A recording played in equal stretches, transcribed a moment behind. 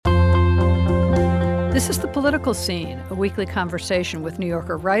This is The Political Scene, a weekly conversation with New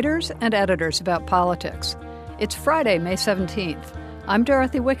Yorker writers and editors about politics. It's Friday, May 17th. I'm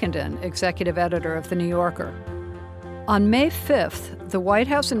Dorothy Wickenden, executive editor of The New Yorker. On May 5th, the White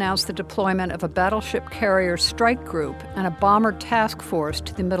House announced the deployment of a battleship carrier strike group and a bomber task force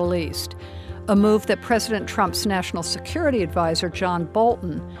to the Middle East, a move that President Trump's national security advisor, John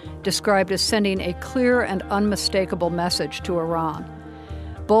Bolton, described as sending a clear and unmistakable message to Iran.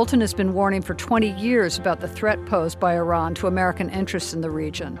 Bolton has been warning for 20 years about the threat posed by Iran to American interests in the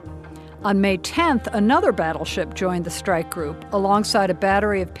region. On May 10th, another battleship joined the strike group alongside a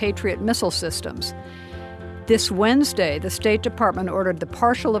battery of Patriot missile systems. This Wednesday, the State Department ordered the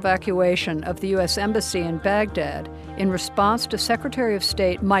partial evacuation of the U.S. Embassy in Baghdad in response to Secretary of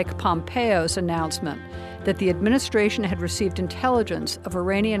State Mike Pompeo's announcement that the administration had received intelligence of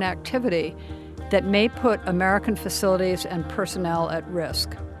Iranian activity that may put American facilities and personnel at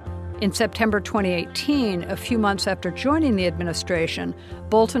risk. In September 2018, a few months after joining the administration,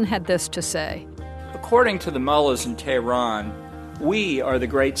 Bolton had this to say. According to the mullahs in Tehran, we are the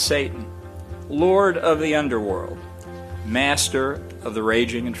great Satan, lord of the underworld, master of the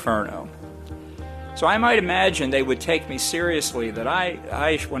raging inferno. So I might imagine they would take me seriously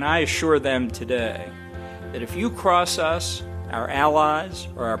that when I assure them today that if you cross us, our allies,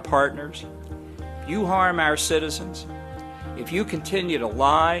 or our partners, if you harm our citizens, if you continue to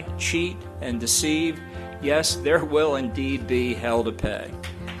lie, cheat, and deceive, yes, there will indeed be hell to pay.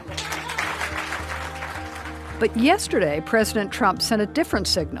 But yesterday, President Trump sent a different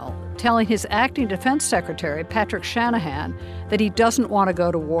signal, telling his acting defense secretary, Patrick Shanahan, that he doesn't want to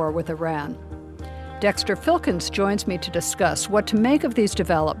go to war with Iran. Dexter Filkins joins me to discuss what to make of these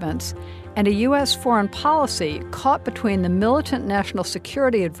developments and a U.S. foreign policy caught between the militant national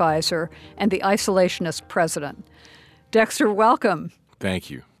security advisor and the isolationist president. Dexter, welcome. Thank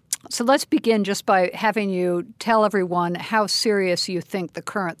you. So let's begin just by having you tell everyone how serious you think the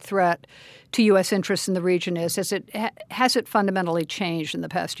current threat to U.S. interests in the region is. Has it fundamentally changed in the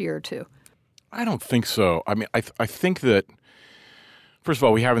past year or two? I don't think so. I mean, I think that, first of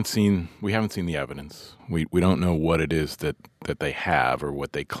all, we haven't seen the evidence. We don't know what it is that they have or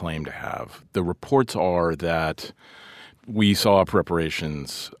what they claim to have. The reports are that we saw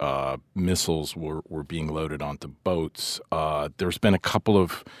preparations, missiles were being loaded onto boats. There's been a couple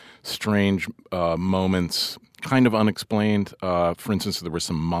of strange moments, kind of unexplained. For instance, there were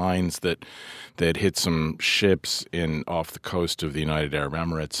some mines that hit some ships off the coast of the United Arab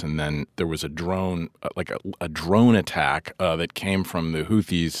Emirates, and then there was a drone, a drone attack that came from the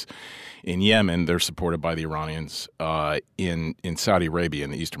Houthis in Yemen. They're supported by the Iranians in Saudi Arabia in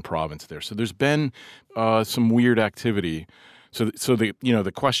the eastern province there. So there's been some weird activity. So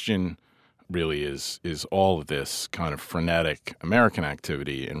the question really is all of this kind of frenetic American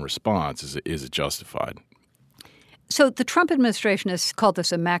activity in response, is it justified? So the Trump administration has called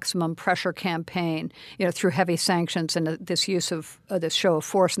this a maximum pressure campaign, through heavy sanctions and this use of this show of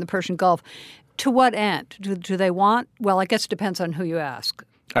force in the Persian Gulf. To what end? Do they want? Well, I guess it depends on who you ask.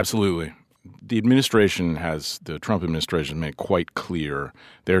 Absolutely. The Trump administration made quite clear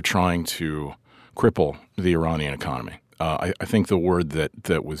they're trying to cripple the Iranian economy. I think the word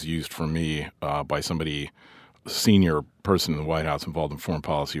that was used for me by somebody, senior person in the White House involved in foreign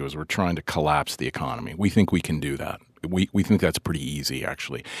policy, was we're trying to collapse the economy. We think we can do that. We think that's pretty easy,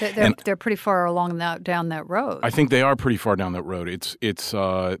 actually. They're pretty far along down that road. I think they are pretty far down that road.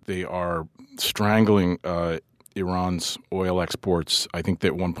 They are strangling Iran's oil exports. I think that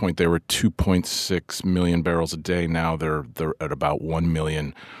at one point they were 2.6 million barrels a day. Now they're at about 1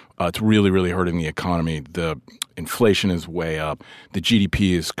 million. It's really, really hurting the economy. The inflation is way up. The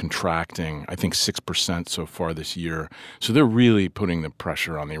GDP is contracting, I think 6% so far this year. So they're really putting the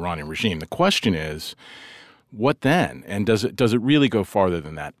pressure on the Iranian regime. The question is, what then? And does it really go farther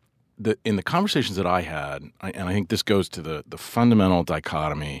than that? In the conversations that I had, and I think this goes to the fundamental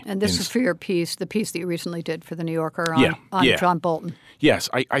dichotomy. And this is for your piece, the piece that you recently did for The New Yorker on John Bolton. Yes,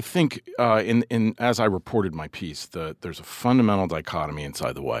 I think as I reported my piece, there's a fundamental dichotomy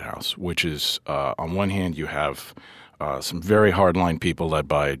inside the White House, which is on one hand you have some very hardline people led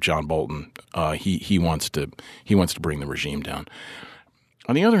by John Bolton. He wants to bring the regime down.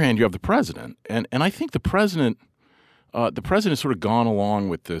 On the other hand, you have the president, and I think the president has sort of gone along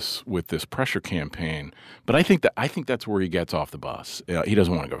with this pressure campaign, but I think that's where he gets off the bus. He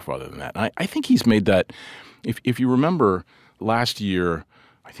doesn't want to go farther than that. And I think he's made that. If you remember last year,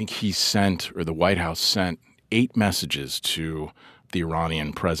 I think the White House sent 8 messages to the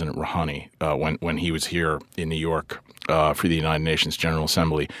Iranian President Rouhani when he was here in New York for the United Nations General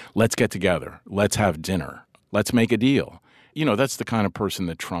Assembly. Let's get together. Let's have dinner. Let's make a deal. That's the kind of person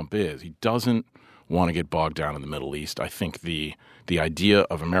that Trump is. He doesn't want to get bogged down in the Middle East. I think the idea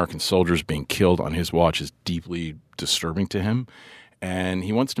of American soldiers being killed on his watch is deeply disturbing to him, and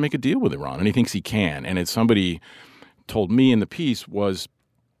he wants to make a deal with Iran, and he thinks he can. And as somebody told me in the piece, was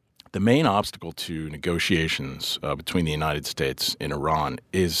the main obstacle to negotiations between the United States and Iran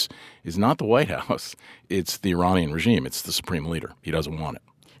is not the White House. It's the Iranian regime. It's the supreme leader. He doesn't want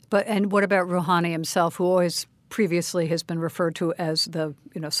it. And what about Rouhani himself, who always previously has been referred to as the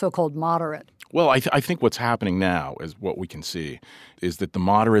so-called moderate? Well, I think what's happening now is what we can see is that the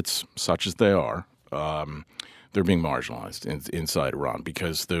moderates, such as they are, they're being marginalized inside Iran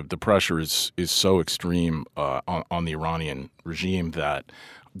because the pressure is so extreme on the Iranian regime that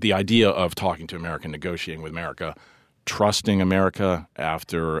the idea of talking to America, negotiating with America, trusting America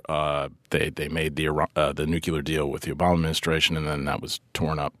after they made the nuclear deal with the Obama administration, and then that was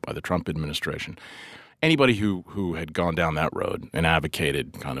torn up by the Trump administration. Anybody who had gone down that road and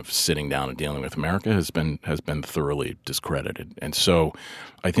advocated kind of sitting down and dealing with America has been thoroughly discredited. And so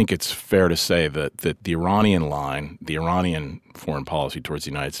I think it's fair to say that the Iranian line, the Iranian foreign policy towards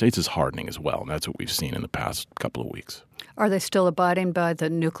the United States is hardening as well. And that's what we've seen in the past couple of weeks. Are they still abiding by the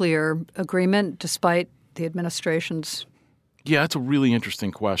nuclear agreement despite the administration's? Yeah, that's a really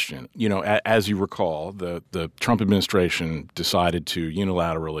interesting question. As you recall, the Trump administration decided to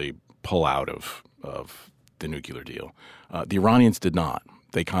unilaterally pull out of the nuclear deal. The Iranians did not.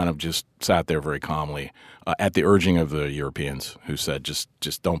 They kind of just sat there very calmly at the urging of the Europeans, who said just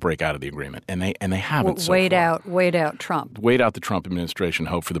don't break out of the agreement, and they haven't. Wait out Trump. Wait out the Trump administration.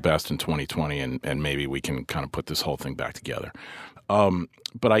 Hope for the best in 2020, and maybe we can kind of put this whole thing back together.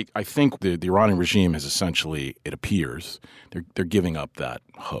 But I think the Iranian regime has essentially, it appears, they're giving up that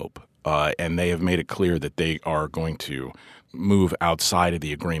hope, and they have made it clear that they are going to move outside of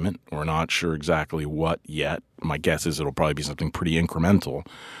the agreement. We're not sure exactly what yet. My guess is it'll probably be something pretty incremental,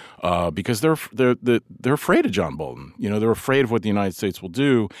 because they're afraid of John Bolton. They're afraid of what the United States will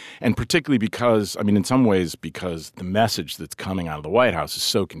do, and particularly because, in some ways, because the message that's coming out of the White House is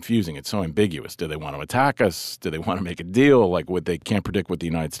so confusing. It's so ambiguous. Do they want to attack us? Do they want to make a deal? They can't predict what the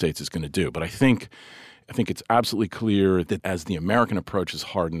United States is going to do. But I think it's absolutely clear that as the American approach is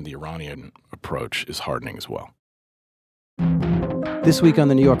hardened, the Iranian approach is hardening as well. This week on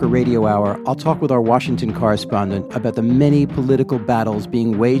the New Yorker Radio Hour, I'll talk with our Washington correspondent about the many political battles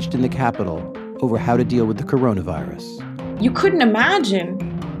being waged in the Capitol over how to deal with the coronavirus. You couldn't imagine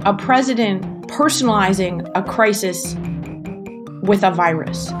a president personalizing a crisis with a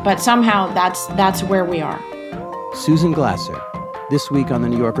virus, but somehow that's where we are. Susan Glasser, this week on the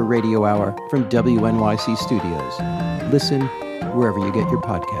New Yorker Radio Hour from WNYC Studios. Listen wherever you get your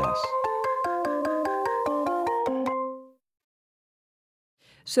podcasts.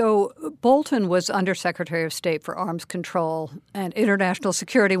 So Bolton was Undersecretary of State for Arms Control and International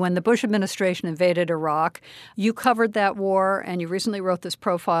Security when the Bush administration invaded Iraq. You covered that war, and you recently wrote this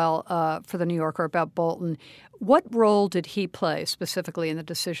profile for The New Yorker about Bolton. What role did he play specifically in the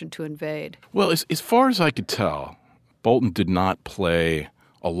decision to invade? Well, as far as I could tell, Bolton did not play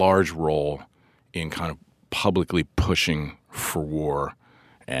a large role in kind of publicly pushing for war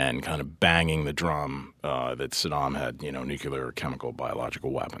and kind of banging the drum that Saddam had, nuclear, chemical,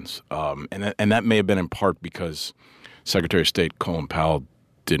 biological weapons. And that may have been in part because Secretary of State Colin Powell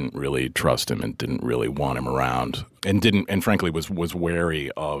didn't really trust him and didn't really want him around, and frankly was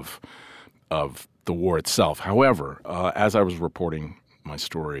wary of the war itself. However, as I was reporting my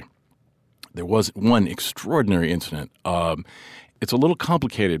story, there was one extraordinary incident. It's a little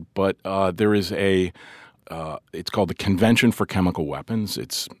complicated, but there is it's called the Convention for Chemical Weapons.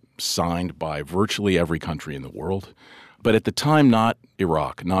 It's signed by virtually every country in the world. But at the time, not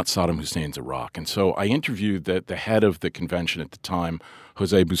Iraq, not Saddam Hussein's Iraq. And so I interviewed the head of the convention at the time,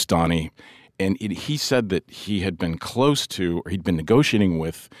 Jose Bustani, and he said that he had been he'd been negotiating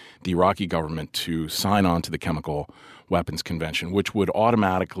with the Iraqi government to sign on to the Chemical Weapons Convention, which would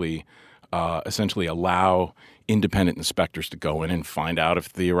automatically essentially allow independent inspectors to go in and find out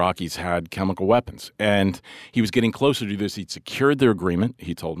if the Iraqis had chemical weapons. And he was getting closer to this. He'd secured their agreement,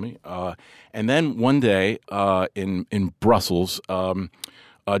 he told me. And then one day in Brussels,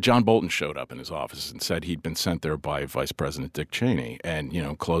 John Bolton showed up in his office and said he'd been sent there by Vice President Dick Cheney and,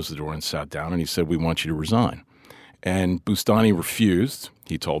 closed the door and sat down. And he said, "We want you to resign." And Bustani refused,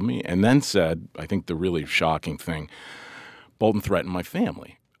 he told me, and then said, I think the really shocking thing, Bolton threatened my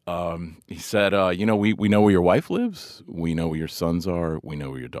family. He said, we know where your wife lives. We know where your sons are. We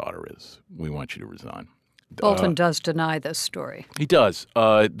know where your daughter is. We want you to resign. Bolton does deny this story. He does.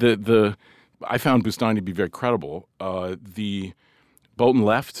 I found Bustani to be very credible. Bolton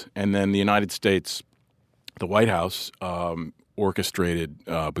left, and then the United States, the White House, orchestrated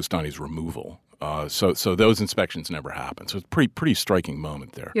Bustani's removal. So those inspections never happened. So it's a pretty striking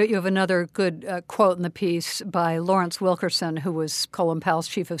moment there. You have another good quote in the piece by Lawrence Wilkerson, who was Colin Powell's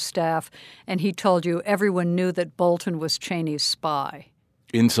chief of staff, and he told you everyone knew that Bolton was Cheney's spy.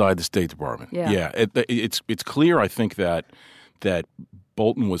 Inside the State Department. Yeah. It's clear, I think, that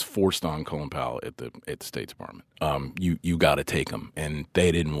Bolton was forced on Colin Powell at the State Department. You got to take him, and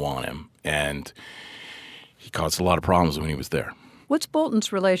they didn't want him, and he caused a lot of problems when he was there. What's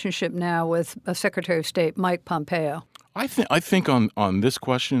Bolton's relationship now with Secretary of State Mike Pompeo? I think on this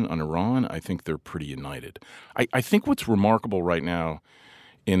question on Iran, I think they're pretty united. I think what's remarkable right now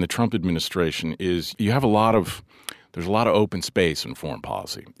in the Trump administration is there's a lot of open space in foreign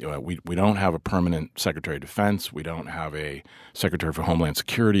policy. We don't have a permanent Secretary of Defense. We don't have a Secretary for Homeland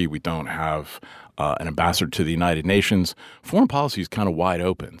Security. We don't have an ambassador to the United Nations. Foreign policy is kind of wide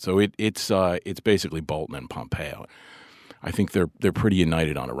open. So it's basically Bolton and Pompeo. I think they're pretty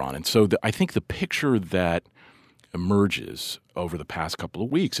united on Iran. And so I think the picture that emerges over the past couple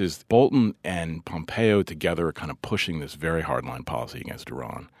of weeks is Bolton and Pompeo together are kind of pushing this very hardline policy against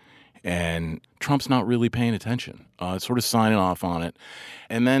Iran. And Trump's not really paying attention, sort of signing off on it.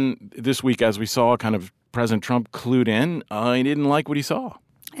 And then this week, as we saw, kind of President Trump clued in. He didn't like what he saw.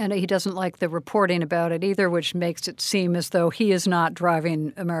 And he doesn't like the reporting about it either, which makes it seem as though he is not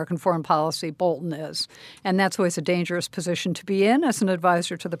driving American foreign policy. Bolton is. And that's always a dangerous position to be in as an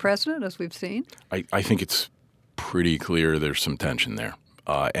advisor to the president, as we've seen. I think it's pretty clear there's some tension there.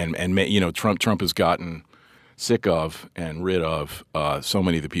 Trump has gotten sick of and rid of so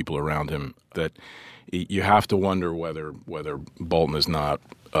many of the people around him that you have to wonder whether Bolton is not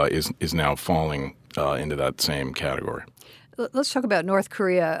is now falling into that same category. Let's talk about North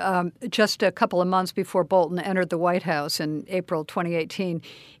Korea. Just a couple of months before Bolton entered the White House in April 2018,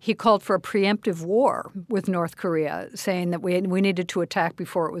 he called for a preemptive war with North Korea, saying that we needed to attack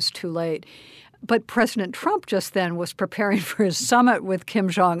before it was too late. But President Trump just then was preparing for his summit with Kim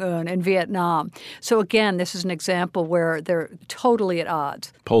Jong-un in Vietnam. So again, this is an example where they're totally at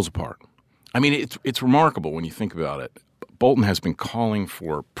odds. Poles apart. I mean, it's remarkable when you think about it. Bolton has been calling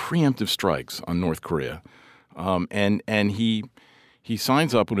for preemptive strikes on North Korea. And he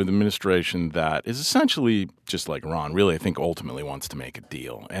signs up with an administration that is essentially just like Iran, really, I think ultimately wants to make a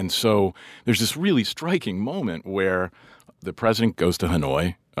deal. And so there's this really striking moment where the president goes to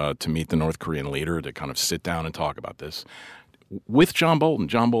Hanoi to meet the North Korean leader to kind of sit down and talk about this with John Bolton.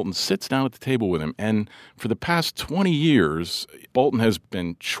 John Bolton sits down at the table with him. And for the past 20 years, Bolton has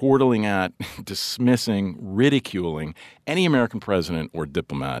been chortling at, dismissing, ridiculing any American president or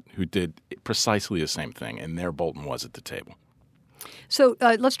diplomat who did precisely the same thing. And there Bolton was at the table. So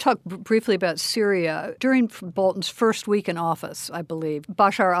let's talk briefly about Syria. During Bolton's first week in office, I believe,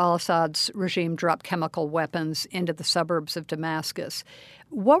 Bashar al-Assad's regime dropped chemical weapons into the suburbs of Damascus.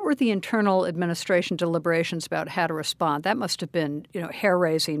 What were the internal administration deliberations about how to respond? That must have been,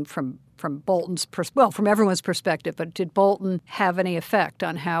 hair-raising from Bolton's from everyone's perspective. But did Bolton have any effect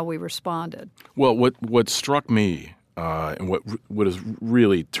on how we responded? Well, what struck me and what has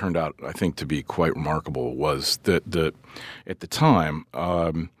really turned out, I think, to be quite remarkable was that at the time,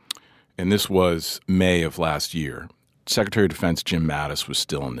 and this was May of last year, Secretary of Defense Jim Mattis was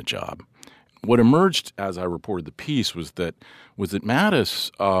still in the job. What emerged as I reported the piece was that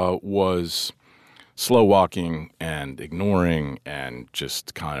Mattis was slow walking and ignoring and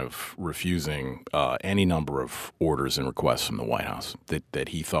just kind of refusing any number of orders and requests from the White House that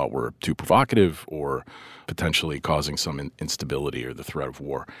he thought were too provocative or potentially causing some instability or the threat of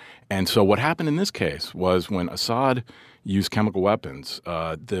war. And so what happened in this case was when Assad used chemical weapons,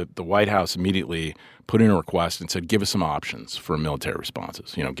 the White House immediately put in a request and said, give us some options for military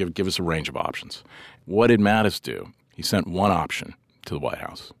responses. Give us a range of options. What did Mattis do? He sent one option to the White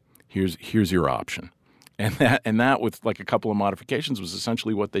House. Here's your option. And that with like a couple of modifications was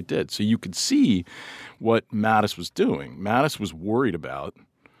essentially what they did. So you could see what Mattis was doing. Mattis was worried about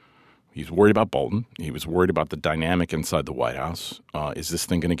Bolton. He was worried about the dynamic inside the White House. Is this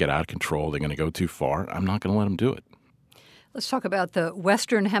thing going to get out of control? Are they going to go too far? I'm not going to let him do it. Let's talk about the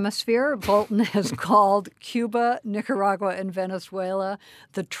Western Hemisphere. Bolton has called Cuba, Nicaragua, and Venezuela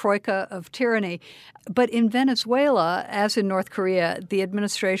the troika of tyranny. But in Venezuela, as in North Korea, the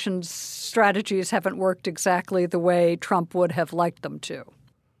administration's strategies haven't worked exactly the way Trump would have liked them to.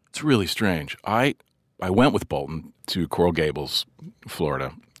 It's really strange. I went with Bolton to Coral Gables,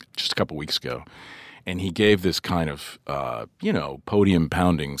 Florida, just a couple weeks ago. And he gave this kind of,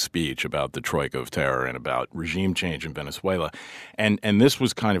 podium-pounding speech about the Troika of Terror and about regime change in Venezuela. And this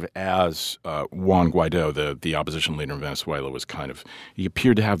was kind of as Juan Guaido, the opposition leader in Venezuela, was kind of – he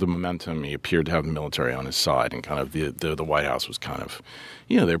appeared to have the momentum. He appeared to have the military on his side. And kind of the White House was kind of –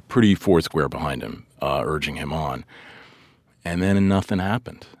 they're pretty foursquare behind him, urging him on. And then nothing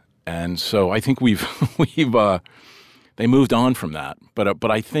happened. And so I think they moved on from that.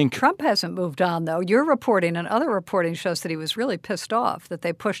 But I think Trump hasn't moved on, though. Your reporting and other reporting shows that he was really pissed off, that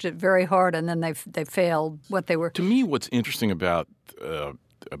they pushed it very hard and then they failed what they were. To me, what's interesting about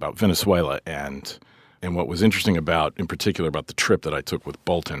Venezuela and what was interesting in particular about the trip that I took with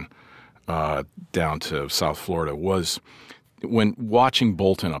Bolton down to South Florida was when watching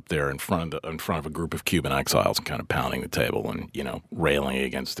Bolton up there in front of a group of Cuban exiles and kind of pounding the table and railing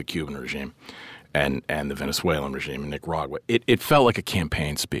against the Cuban regime and the Venezuelan regime in Nicaragua, it felt like a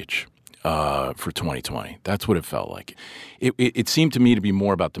campaign speech for 2020. That's what it felt like. It seemed to me to be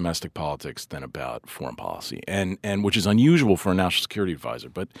more about domestic politics than about foreign policy, and which is unusual for a national security advisor.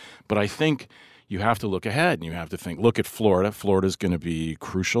 But I think you have to look ahead and you have to look at Florida. Florida's going to be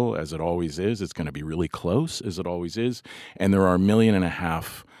crucial, as it always is. It's going to be really close, as it always is. And there are 1.5 million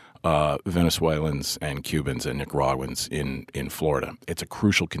Venezuelans and Cubans and Nicaraguans in Florida. It's a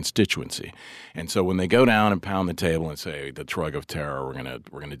crucial constituency. And so when they go down and pound the table and say the Troika of Terror, we're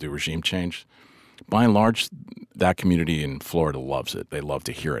going to do regime change, by and large, that community in Florida loves it. They love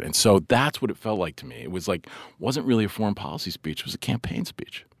to hear it. And so that's what it felt like to me. It was wasn't really a foreign policy speech. It was a campaign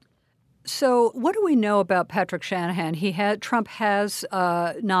speech. So what do we know about Patrick Shanahan? Trump has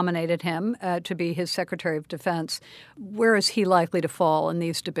nominated him to be his Secretary of Defense. Where is he likely to fall in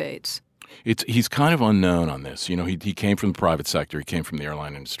these debates? He's kind of unknown on this. He came from the private sector. He came from the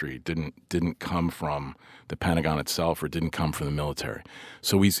airline industry. Didn't come from the Pentagon itself, or didn't come from the military.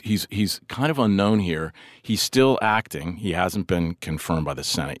 So he's kind of unknown here. He's still acting. He hasn't been confirmed by the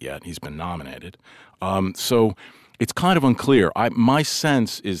Senate yet. He's been nominated. So it's kind of unclear. My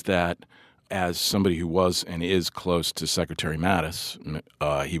sense is that, as somebody who was and is close to Secretary Mattis,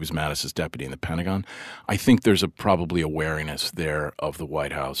 he was Mattis's deputy in the Pentagon, I think there's probably a wariness there of the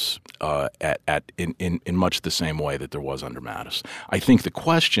White House in much the same way that there was under Mattis. I think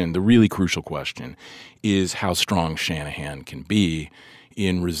the really crucial question, is how strong Shanahan can be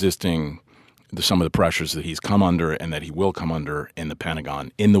in resisting some of the pressures that he's come under and that he will come under in the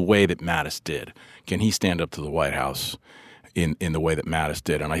Pentagon in the way that Mattis did. Can he stand up to the White House in the way that Mattis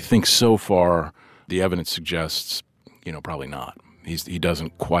did? And I think so far the evidence suggests, probably not. He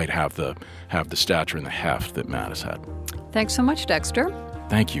doesn't quite have the stature and the heft that Mattis had. Thanks so much, Dexter.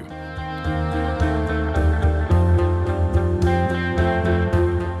 Thank you.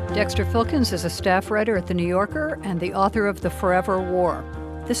 Dexter Filkins is a staff writer at The New Yorker and the author of The Forever War.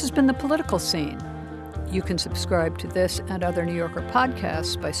 This has been The Political Scene. You can subscribe to this and other New Yorker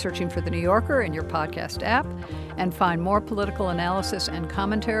podcasts by searching for The New Yorker in your podcast app and find more political analysis and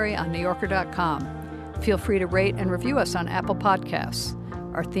commentary on NewYorker.com. Feel free to rate and review us on Apple Podcasts.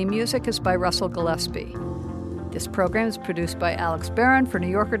 Our theme music is by Russell Gillespie. This program is produced by Alex Barron for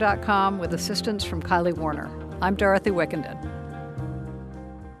NewYorker.com with assistance from Kylie Warner. I'm Dorothy Wickenden.